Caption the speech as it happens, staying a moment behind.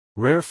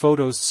Rare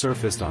photos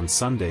surfaced on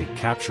Sunday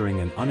capturing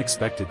an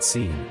unexpected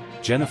scene: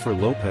 Jennifer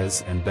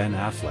Lopez and Ben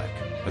Affleck,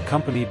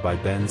 accompanied by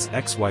Ben's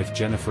ex-wife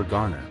Jennifer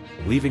Garner,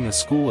 leaving a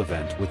school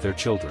event with their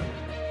children.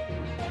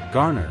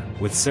 Garner,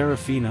 with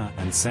Serafina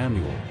and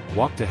Samuel,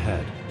 walked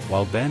ahead,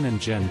 while Ben and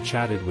Jen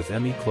chatted with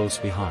Emmy close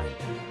behind.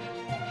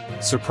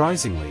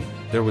 Surprisingly,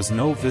 there was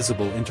no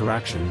visible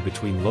interaction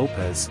between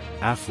Lopez,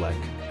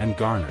 Affleck, and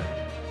Garner.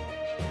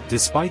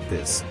 Despite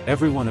this,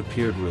 everyone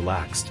appeared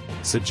relaxed,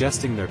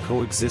 suggesting their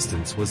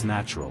coexistence was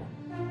natural.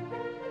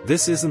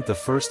 This isn't the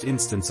first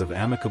instance of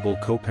amicable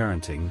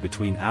co-parenting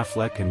between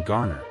Affleck and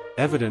Garner,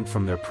 evident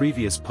from their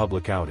previous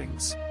public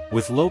outings.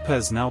 With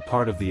Lopez now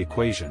part of the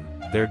equation,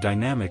 their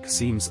dynamic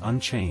seems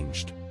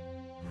unchanged.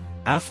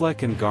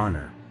 Affleck and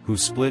Garner, who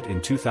split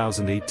in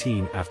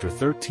 2018 after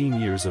 13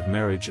 years of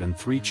marriage and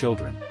 3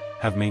 children,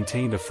 have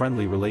maintained a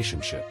friendly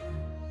relationship.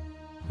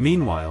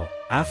 Meanwhile,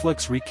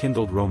 Affleck's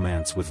rekindled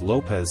romance with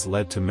Lopez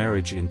led to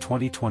marriage in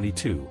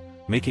 2022,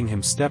 making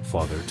him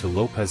stepfather to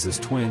Lopez's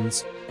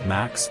twins,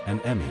 Max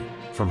and Emmy,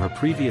 from her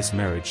previous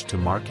marriage to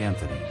Mark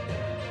Anthony.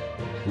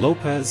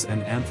 Lopez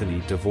and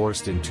Anthony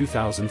divorced in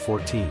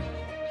 2014.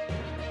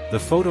 The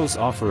photos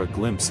offer a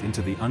glimpse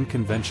into the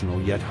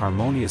unconventional yet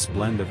harmonious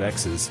blend of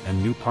exes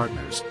and new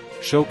partners,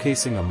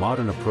 showcasing a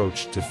modern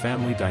approach to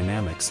family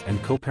dynamics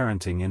and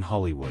co-parenting in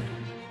Hollywood.